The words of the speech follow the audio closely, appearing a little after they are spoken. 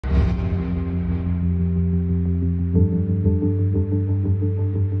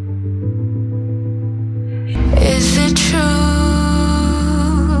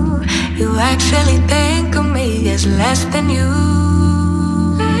You actually think of me as less than you.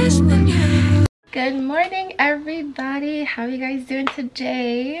 Good morning, everybody. How are you guys doing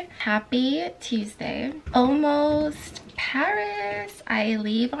today? Happy Tuesday. Almost Paris. I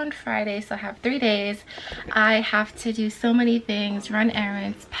leave on Friday, so I have 3 days. I have to do so many things, run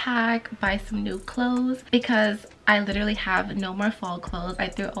errands, pack, buy some new clothes because I literally have no more fall clothes. I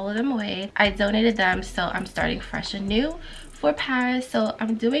threw all of them away. I donated them, so I'm starting fresh and new for Paris. So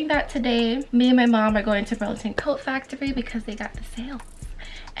I'm doing that today. Me and my mom are going to Burlington Coat Factory because they got the sale.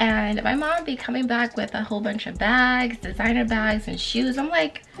 And my mom be coming back with a whole bunch of bags, designer bags and shoes. I'm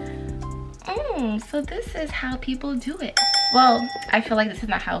like, so this is how people do it. Well, I feel like this is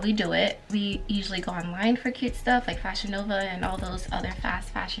not how we do it. We usually go online for cute stuff like Fashion Nova and all those other fast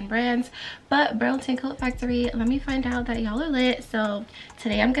fashion brands. But Burlington Coat Factory, let me find out that y'all are lit. So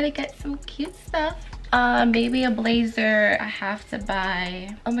today I'm gonna get some cute stuff. Maybe a blazer. I have to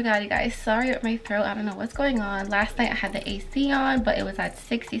buy, oh my god, you guys, sorry with my throat. I don't know what's going on. Last night I had the AC on, but it was at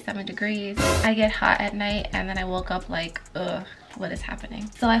 67 degrees. I get hot at night and then I woke up like, ugh, what is happening?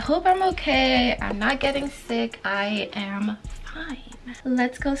 So I hope I'm okay. I'm not getting sick. I am fine.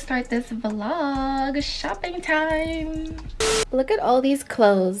 Let's go start this vlog. Shopping time. Look at all these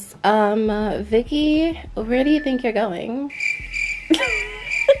clothes. Vicky, where do you think you're going?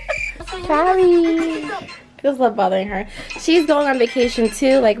 Sorry. Feels love bothering her. She's going on vacation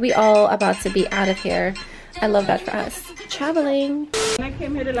too. Like, we all about to be out of here. I love that for us. Traveling.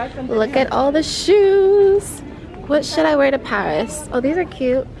 Look at all the shoes. What should I wear to Paris? Oh, these are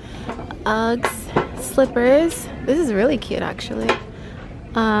cute. Uggs, slippers. This is really cute actually.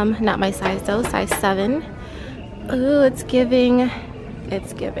 Not my size though, size 7. Ooh, it's giving.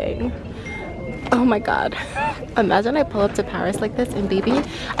 It's giving. Oh my god. Imagine I pull up to Paris like this in BB.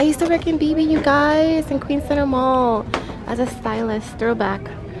 I used to work in BB, you guys, in Queen Center Mall as a stylist. Throwback.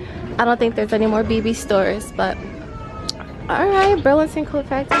 I don't think there's any more BB stores, but alright, Burlington Coat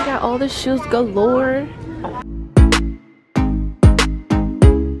Factory got all the shoes galore.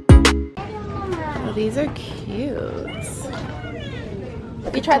 Oh, these are cute.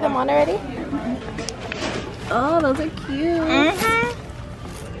 You tried them on already? Oh, those are cute.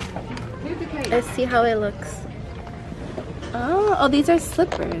 Let's see how it looks. Oh, these are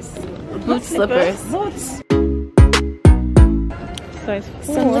slippers. Boot slippers. Boots. Size 4.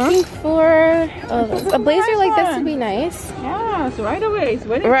 So I'm looking for a blazer like this would be nice. Yeah, so right away. It's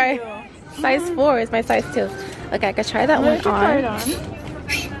waiting right. for you. Size 4 is my size 2. Okay, I could try that one on.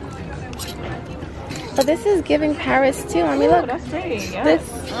 But this is giving Paris too. I mean, look. That's pretty. Yeah. This.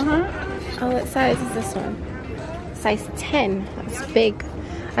 Oh, what size is this one? Size 10. That's big.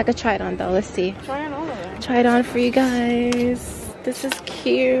 I could try it on though. Let's see. Try it on over there. Try it on for you guys. This is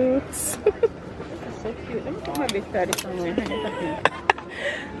cute. That's so cute. Let me put my big fatty somewhere.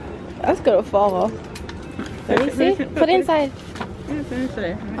 That's gonna fall. Let me see. Put it inside.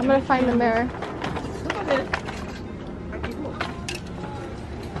 Inside. I'm gonna find the mirror. Look at it.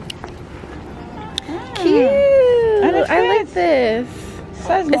 Cute. I like this.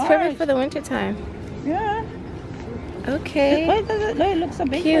 Size It's large. perfect for the winter time. Yeah. Okay. Why does it? It looks so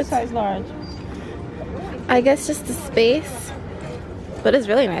big Cute. for size large. I guess just the space, but it's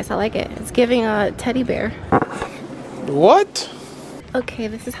really nice. I like it. It's giving a teddy bear. What? Okay,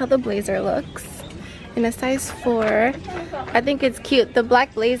 this is how the blazer looks in a size 4. I think it's cute. The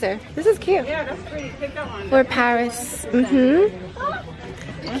black blazer. This is cute. Yeah, that's pretty. Take that one. For Paris. Cute.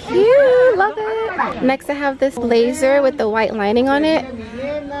 Love it. Next, I have this blazer with the white lining on it.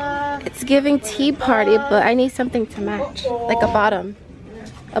 It's giving tea party, but I need something to match, like a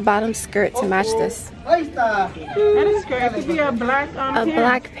bottom skirt to match this. That is great. It could be a black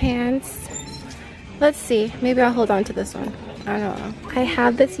Black pants. Let's see. Maybe I'll hold on to this one. I don't know. I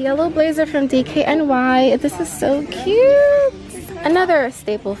have this yellow blazer from DKNY. This is so cute. Another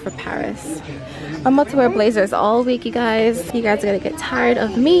staple for Paris. I'm about to wear blazers all week, you guys. You guys are gonna get tired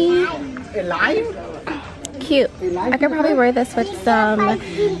of me. Cute. I could probably wear this with some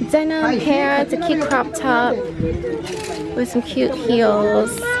denim pants, a cute crop top with some cute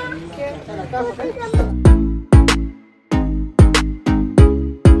heels.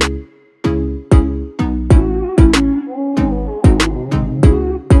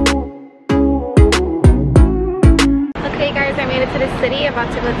 Okay guys, I made it to the city.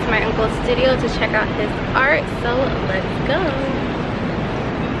 About to go to my uncle's studio to check out his art, so let's go.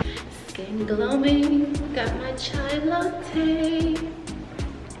 Skin glowing, got my chai latte.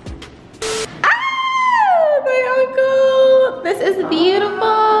 Ah, my uncle! This is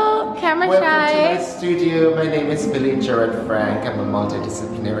beautiful. camera Welcome shy. to my studio. My name is Billy Gerard Frank. I'm a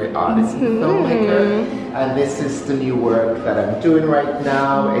multidisciplinary artist and filmmaker. And this is the new work that I'm doing right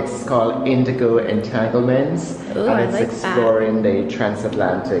now. It's called Indigo Entanglements. Ooh, and I it's like exploring the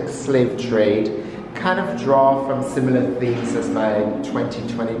transatlantic slave trade. Kind of draw from similar themes as my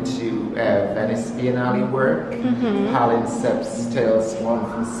 2022 Venice Biennale work. Palimpsests Tales One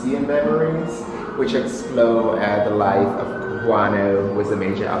from Sea and Memories, which explore the life of Guano, who was a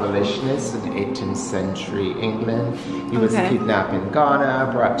major abolitionist in 18th century England. He was kidnapped in Ghana,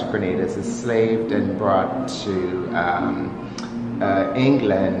 brought to Grenada as a slave, then brought to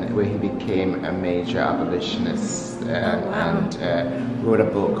England, where he became a major abolitionist and wrote a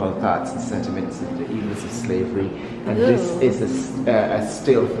book called Thoughts and Sentiments of the Evils of Slavery. And this is a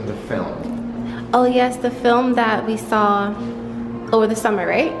still from the film. Oh yes, the film that we saw over the summer,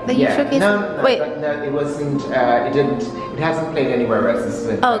 right? That you showcased? No, wait. No, it wasn't. It hasn't played anywhere else. It's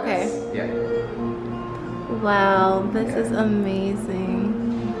been okay. Yeah. Wow, this is amazing.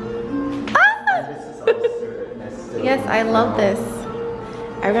 Ah! This is also still Yes, I love this.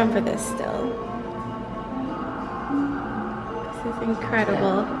 I remember this still. This is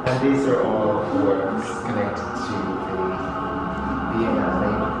incredible. And these are all works connected to the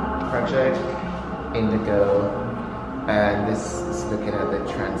Biennale project, Indigo, and this is looking at the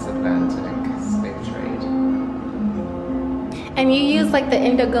transatlantic slave trade. And you use like the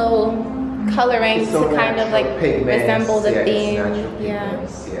indigo coloring It's to all kind of like natural pigments, resemble the it's theme. natural Yeah.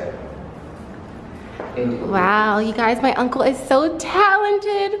 pigments, Indigo. Wow, you guys, my uncle is so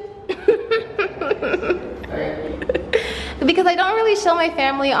talented. Because I don't really show my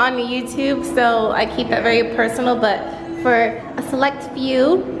family on YouTube, so I keep it very personal, but for a select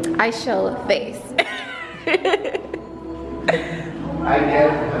few, I show face. I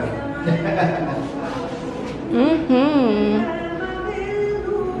get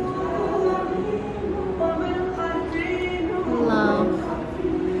Love.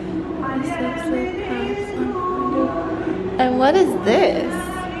 And what is this?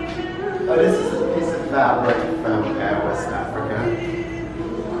 Oh, this is a piece of fabric from West Africa.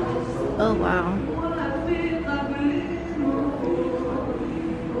 Oh wow.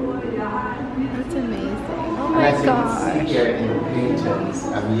 That's amazing. Oh my and as gosh. you can see here in the paintings,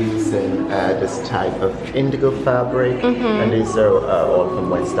 I'm using this type of indigo fabric, and these are all from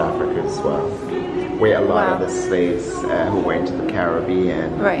West Africa as well, where a lot of the slaves who went to the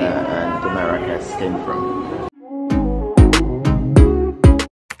Caribbean and the Americas came from.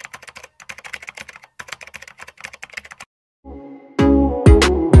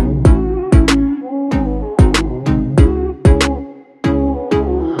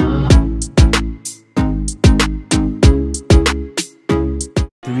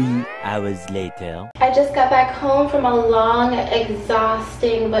 Hours later. I just got back home from a long,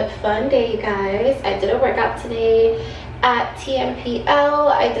 exhausting, but fun day, you guys. I did a workout today at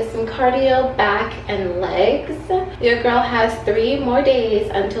TMPL. I did some cardio, back and legs. Your girl has 3 more days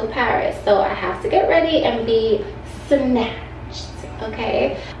until Paris, so I have to get ready and be snatched,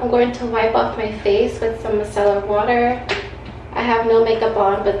 okay? I'm going to wipe off my face with some micellar water. I have no makeup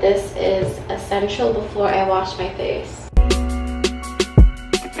on, but this is essential before I wash my face.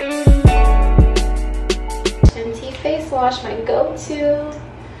 Face wash, my go-to.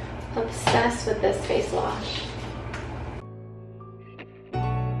 Obsessed with this face wash.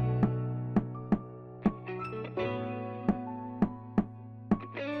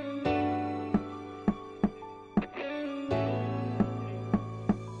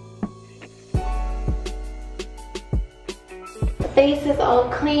 Face is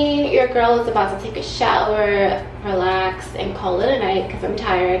all clean. Your girl is about to take a shower, relax, and call it a night because I'm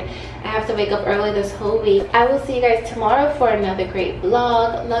tired. I have to wake up early this whole week. I will see you guys tomorrow for another great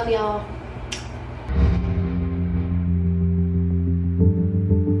vlog. Love y'all.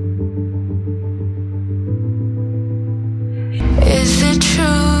 Is it true?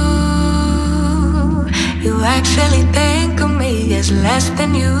 You actually think of me as less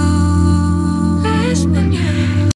than you? Less than